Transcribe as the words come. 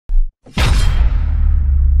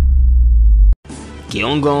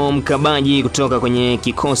Kiungo mkabaji kutoka kwenye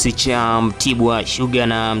kikosi cha Mtibwa Sugar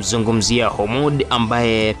na mzungumzia Humud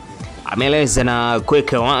ambaye ameeleza na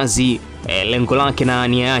kuweka wazi lengo lake na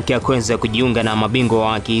nia yake ya kuweza kujiunga na mabingwa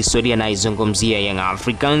wa kihistoria na izungumzia Young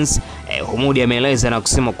Africans. Humud ameeleza na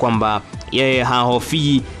kusema kwamba yeye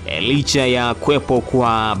hahofii licha ya kuwepo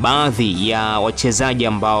kwa baadhi ya wachezaji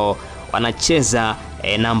ambao wanacheza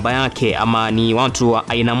namba yake ama ni watu wa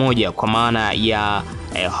aina moja kwa maana ya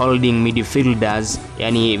holding midfielders,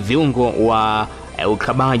 yani viungo wa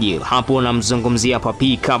ukabaji. Hapo namzungumzia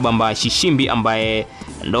Papi Kabamba Shishimbi ambaye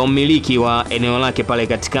ndo mmiliki wa eneo lake pale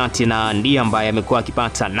katikati na ndiye ambaye amekuwa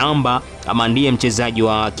akipata namba ama ndiye mchezaji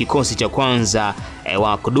wa kikosi cha kwanza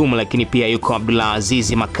wa kudumu, lakini pia yuko Abdullah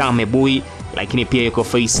Azizi Makame Bui, lakini pia yuko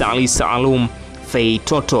Faisal Salum Fei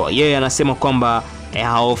Toto. Yeye anasema kwamba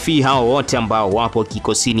haofii hao wote ambao wapo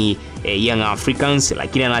kikosini Young Africans,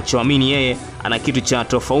 lakini anachoamini yeye ana kitu cha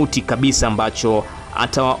tofauti kabisa ambacho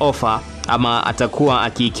atawaofa ama atakuwa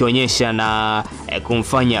akikionyesha na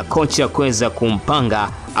kumfanya kocha kuweza kumpanga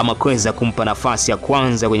ama kuweza kumpa nafasi ya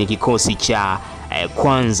kwanza kwenye kikosi cha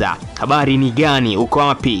kwanza. Habari ni gani? Uko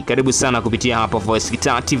wapi? Karibu sana kupitia hapa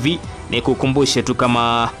voicekitaatv. Nikukumbushe tu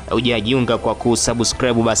kama hujajiunga kwa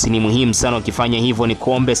kusubscribe, basi ni muhimu sana ukifanya hivyo, ni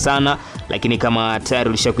kuombe sana, lakini kama tayari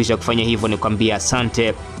ulishakwisha kufanya hivyo ni kwambia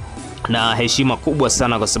asante na heshima kubwa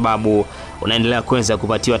sana, kwa sababu unaendelea kuweza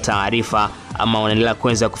kupatiwa taarifa ama unaendelea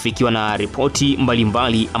kuweza kufikiwa na ripoti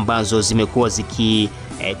mbalimbali ambazo zimekuwa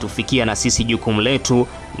zikitufikia, na sisi jukumu letu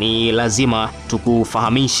ni lazima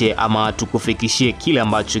tukufahamishe ama tukufikishie kile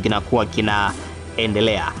ambacho kinakuwa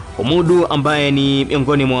kinaendelea. Humudu ambaye ni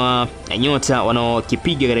miongoni mwa nyota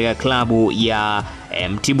wanaokipiga katika klabu ya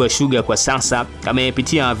Mtibwa Sugar kwa sasa,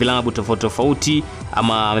 amepitia vilabu tofauti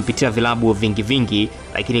ama amepitia vilabu vingi,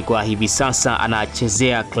 lakini kwa hivi sasa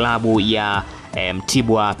anachezea klabu ya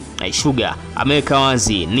Mtibwa Sugar. Ameweka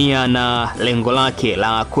wazi nia na lengo lake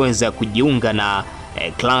la kuweza kujiunga na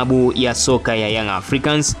klabu ya soka ya Young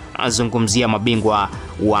Africans. Azungumzia mabingwa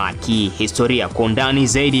wa kihistoria kwa undani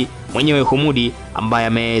zaidi. Mwenyewe Humudi ambaye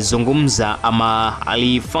amezungumza ama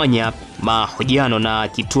alifanya mahojiano na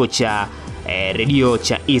kituo cha redio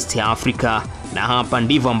cha East Africa, na hapa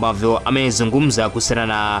ndivyo ambavyo amezungumza kuhusiana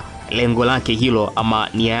na lengo lake hilo ama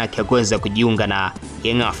nia yake ya kuweza kujiunga na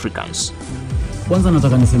Young Africans. Kwanza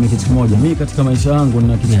nataka niseme kitu kimoja. Mimi katika maisha yangu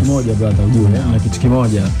nina kitu kimoja brother, ujue na kitu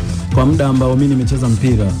kimoja. Kwa muda ambao mimi nimecheza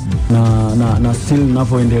mpira na still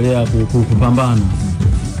ninapoendelea kupambana,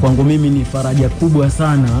 kwangu mimi ni faraja kubwa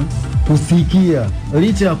sana kusikia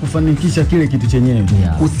licha ya kufanikisha kile kitu chenyewe,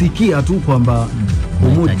 kusikia tu kwamba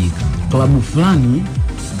klabu fulani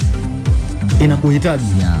inakuhitaji.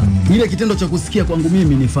 Ile kitendo cha kusikia kwangu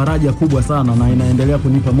mimi ni faraja kubwa sana, na inaendelea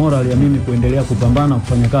kunipa moral ya mimi kuendelea kupambana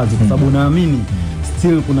kufanya kazi, kwa sababu naamini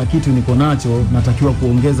still kuna kitu niko nacho, natakiwa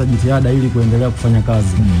kuongeza jitihada ili kuendelea kufanya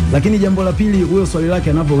kazi. Lakini jambo la pili, huyo swali lake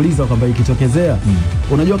anapouliza kwamba ikitokezea,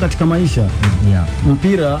 unajua katika maisha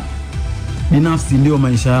mpira binafsi ndio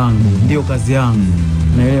maisha yangu, ndio kazi yangu.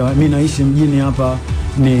 Naelewa mimi naishi mjini hapa,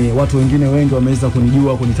 ni watu wengine wengi wameweza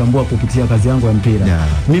kunijua, kunitambua kupitia kazi yangu ya mpira.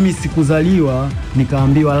 Mimi sikuzaliwa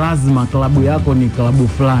nikaambiwa lazima klabu yako ni klabu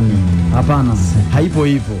fulani. Hapana, haipo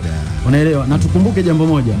hivyo. Unaelewa? Na tukumbuke jambo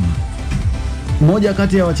moja. Moja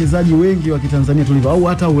kati ya wachezaji wengi wa Kitanzania tulivyo au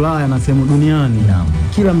hata Ulaya na sehemu duniani,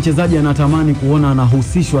 kila mchezaji anatamani kuona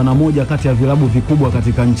anahusishwa na moja kati ya vilabu vikubwa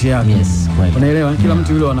katika nchi yake. Unaelewa? Kila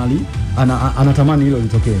mtu yule anatamani hilo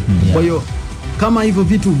litokee. Kwa hiyo kama hivyo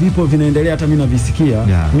vitu vipo vinaendelea, hata mimi navisikia,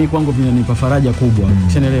 mimi kwangu vinanipa faraja kubwa.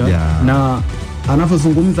 Unaelewa? Na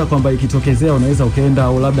anapozungumza kwamba ikitokezea unaweza ukaenda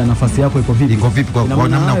au labda nafasi yako iko vipi kwa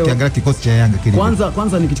namna ukiangalia kikosi cha Yanga kile.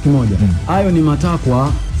 Kwanza ni kitu kimoja. Hayo ni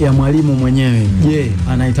matakwa ya mwalimu mwenyewe. Je,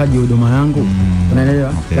 anahitaji huduma yangu?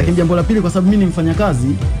 Unaelewa? Lakini jambo la pili, kwa sababu mimi ni mfanyakazi,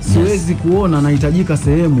 siwezi kuona nahitajika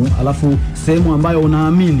sehemu alafu sehemu ambayo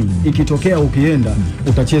unaamini ikitokea ukienda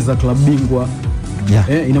utacheza klabu bingwa.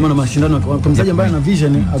 Ina maana mashindano kwa mchezaji ambaye ana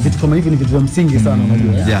vision, vitu kama hivi ni vitu vya msingi sana,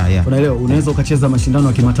 unajua. Unaelewa, unaweza ukacheza mashindano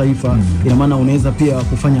ya kimataifa, ina maana unaweza pia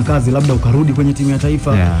kufanya kazi labda ukarudi kwenye timu ya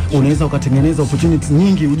taifa, unaweza ukatengeneza opportunities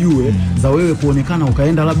nyingi ujue za wewe kuonekana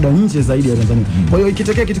ukaenda labda nje zaidi ya Tanzania. Kwa hiyo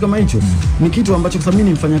ikitokea kitu kama hicho, ni kitu ambacho kwa sababu mimi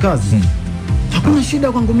ni mfanyakazi, hakuna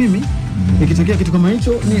shida kwangu mimi. ikitokea kitu kama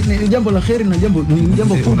hicho ni jambo la kheri na jambo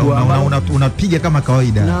kubwa, unapiga kama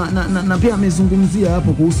kawaida. Na pia amezungumzia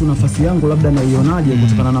hapo kuhusu nafasi yangu labda naionaje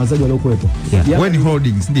kutokana na wazaji waliokuwepo. Wewe ni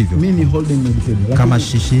holdings ndivyo? Mimi holding midfielder kama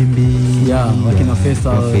Shishimbi, wakina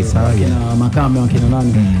Faisal, wakina Makame, wakina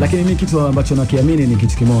nani. Lakini mimi kitu ambacho nakiamini ni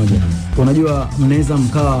kitu kimoja. Unajua mnaweza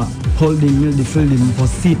mkaa holding midfield mpo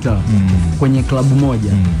 6 kwenye klabu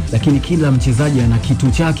moja, lakini kila mchezaji ana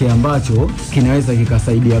kitu chake ambacho kinaweza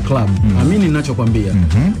kikasaidia klabu. Amini ninachokwambia.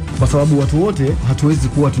 Kwa sababu watu wote hatuwezi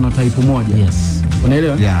kuwa tuna type moja.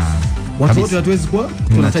 Unaelewa? Watu wote hatuwezi kuwa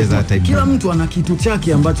tuna type. Kila mtu ana kitu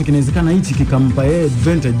chake ambacho kinawezekana hichi kikampa yeye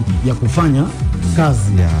advantage ya kufanya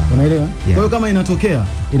kazi. Unaelewa? Kwa hiyo kama inatokea,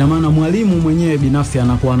 ina maana mwalimu mwenyewe binafsi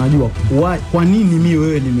anakuwa anajua kwa nini mimi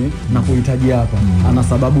wewe nakuhitaji hapa. Ana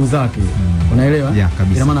sababu zake. Unaelewa?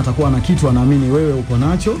 Ina maana atakuwa na kitu anaamini wewe uko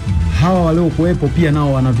nacho. Hawa walio kuepo pia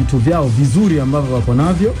nao wana vitu vyao vizuri ambavyo wako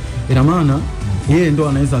navyo. Ina maana yeye ndo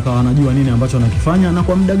anaweza akawa anajua nini ambacho anakifanya na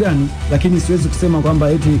kwa muda gani. Lakini siwezi kusema kwamba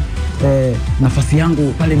eti nafasi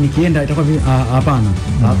yangu pale nikienda itakuwa hapana.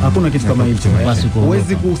 Hakuna kitu kama hicho.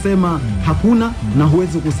 Huwezi kusema hakuna na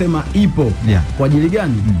huwezi kusema ipo. Kwa ajili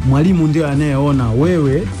gani? Mwalimu ndio anayeona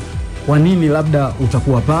wewe kwa nini labda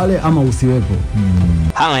utakuwa pale ama usiwepo.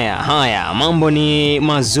 Haya, mambo ni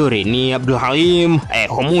mazuri. Ni Abdulhalim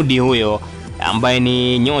Humudi huyo ambaye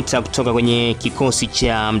ni nyota kutoka kwenye kikosi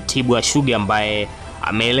cha Mtibwa Sugar, ambaye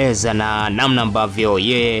ameeleza na namna ambavyo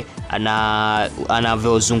yeye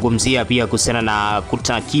anavyozungumzia pia kuhusiana na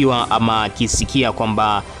kutakiwa ama kisikia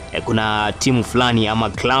kwamba kuna timu fulani ama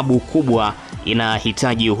klabu kubwa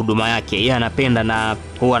inahitaji huduma yake, yeye anapenda na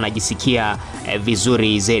huwa anajisikia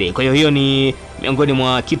vizuri zaidi. Kwa hiyo ni miongoni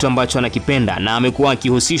mwa kitu ambacho anakipenda, na amekuwa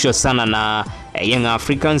akihusishwa sana na Young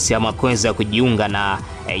Africans ama kuweza kujiunga na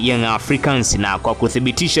Young Africans. Na kwa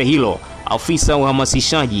kuthibitisha hilo, afisa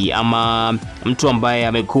uhamasishaji ama mtu ambaye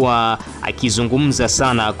amekuwa akizungumza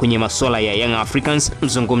sana kwenye masuala ya Young Africans,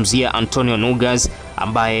 mzungumzia Antonio Nugas,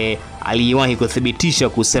 ambaye aliwahi kuthibitisha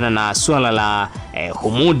kuhusiana na swala la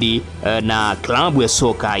Humudi na klabu ya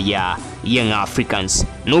soka ya Young Africans.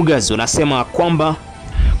 Nugas unasema kwamba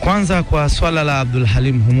kwanza kwa swala la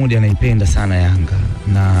Abdulhalim Humudi anaipenda sana Yanga,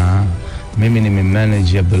 na mimi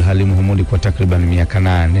nimemanage Abdulhalim Humudi kwa takriban miaka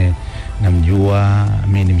 8. Namjua,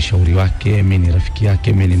 mimi ni mshauri wake, mimi ni rafiki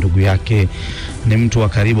yake, mimi ni ndugu yake, ni mtu wa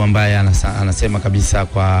karibu ambaye anasema kabisa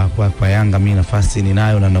kwa Yanga mimi nafasi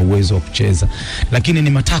ninayo na uwezo wa kucheza. Lakini ni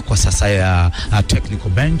matakwa sasa ya technical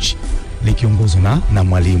bench likiongozwa na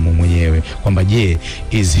mwalimu mwenyewe kwamba je,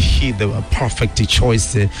 is he the perfect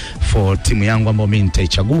choice for timu yangu ambayo mimi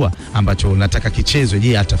nitaichagua ambacho nataka kichezwe,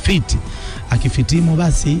 je atafiti? Akifitimo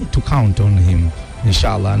basi to count on him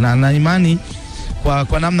inshallah. Na imani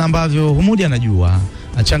kwa namna ambavyo Humudi anajua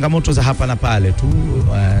changamoto za hapa na pale tu,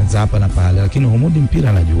 za hapa na pale, lakini Humudi mpira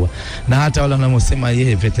anajua. Na hata wale wanaosema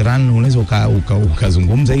yeye veteran unaweza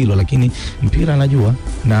ukazungumza hilo, lakini mpira anajua,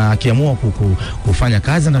 na akiamua kufanya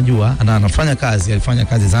kazi anajua, na anafanya kazi. Alifanya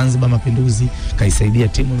kazi Zanzibar Mapinduzi, kaisaidia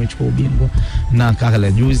timu imechukua ubingwa, na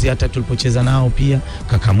kala juzi hata tulipocheza nao pia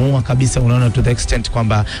kakamua kabisa. Unaona to the extent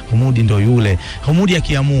kwamba Humudi ndio yule. Humudi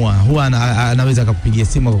akiamua huwa anaweza kukupigia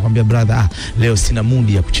simu akakwambia brother, leo sina mood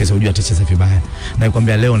ya kucheza, unajua atacheza vibaya, na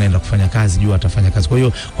kwambia leo naenda kufanya kazi, jua atafanya kazi. Kwa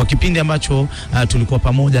hiyo kwa kipindi ambacho tulikuwa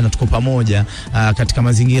pamoja na tuko pamoja katika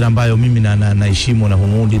mazingira ambayo mimi naheshimu na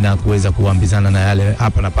Humudi na kuweza kuambizana na yale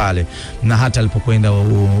hapa na pale, na hata alipokwenda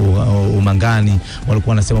Umangani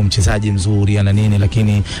walikuwa wanasema mchezaji mzuri ana nini,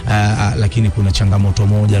 lakini kuna changamoto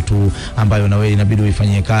moja tu ambayo na wewe inabidi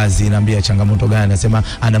uifanyie kazi. Naambia changamoto gani? Nasema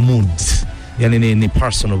ana moods, yani ni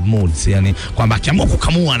person of moods, yani kwamba akiamua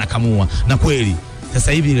kukamua anakamua, na kweli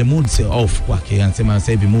sasa hivi ile moods off kwake. Anasema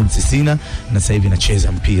sasa hivi moods sina, na sasa hivi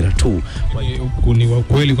nacheza mpira tu. Ni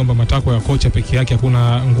kweli kwamba matakwa ya kocha peke yake,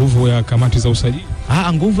 hakuna nguvu ya kamati za usajili?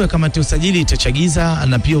 Nguvu ya kamati ya usajili itachagiza,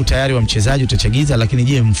 na pia utayari wa mchezaji utachagiza, lakini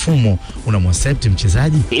je, mfumo unamwaccept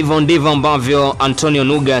mchezaji? Hivyo ndivyo ambavyo Antonio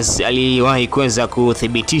Nugas aliwahi kuweza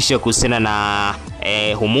kuthibitisha kuhusiana na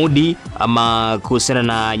Humudi ama kuhusiana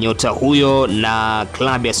na nyota huyo na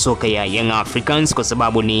klabu ya soka ya Young Africans, kwa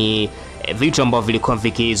sababu ni vitu ambavyo vilikuwa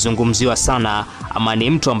vikizungumziwa sana, ama ni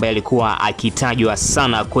mtu ambaye alikuwa akitajwa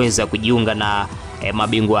sana kuweza kujiunga na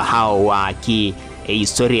mabingwa hao wa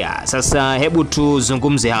kihistoria. Sasa hebu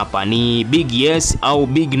tuzungumze hapa, ni big yes au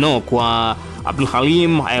big no kwa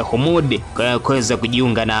Abdulhalim Humud kuweza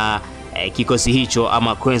kujiunga na kikosi hicho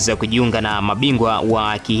ama kuweza kujiunga na mabingwa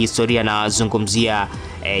wa kihistoria, na zungumzia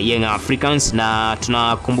Young Africans. Na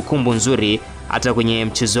tuna kumbukumbu nzuri hata kwenye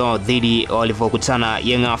mchezo wao dhidi walivyokutana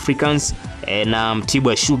Young Africans na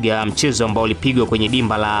Mtibwa Sugar, mchezo ambao ulipigwa kwenye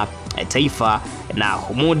dimba la taifa, na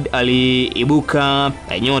Humud aliibuka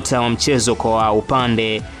nyota wa mchezo kwa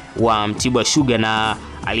upande wa Mtibwa Sugar na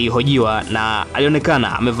alihojiwa na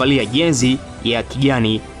alionekana amevalia jezi ya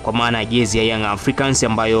kijani kwa maana ya jezi ya Young Africans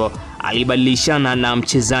ambayo alibadilishana na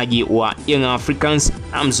mchezaji wa Young Africans,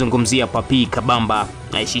 amzungumzia Papi Kabamba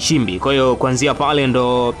na Shishimbi. Kwa hiyo kuanzia pale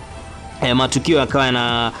ndo matukio yakawa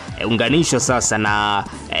yanaunganishwa sasa, na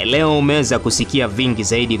leo umeweza kusikia vingi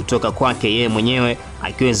zaidi kutoka kwake yeye mwenyewe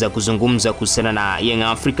akiweza kuzungumza kuhusiana na Young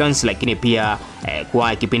Africans, lakini pia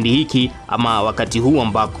kwa kipindi hiki ama wakati huu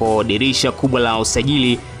ambako dirisha kubwa la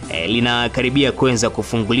usajili linakaribia kuanza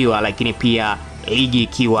kufunguliwa, lakini pia ligi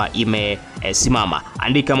ikiwa imesimama.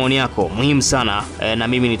 Andika maoni yako muhimu sana, na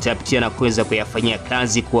mimi nitapitia na kuweza kuyafanyia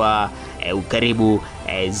kazi kwa ukaribu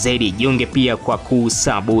zaidi. Jiunge pia kwa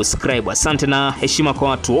kusubscribe. Asante na heshima kwa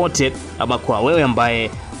watu wote, ama kwa wewe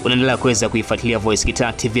ambaye unaendelea kuweza kuifuatilia Voice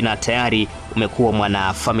Kitaa TV na tayari umekuwa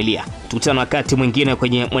mwana familia. Tukutane wakati mwingine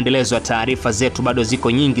kwenye mwendelezo wa taarifa zetu, bado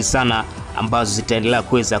ziko nyingi sana ambazo zitaendelea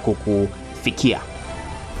kuweza kukufikia.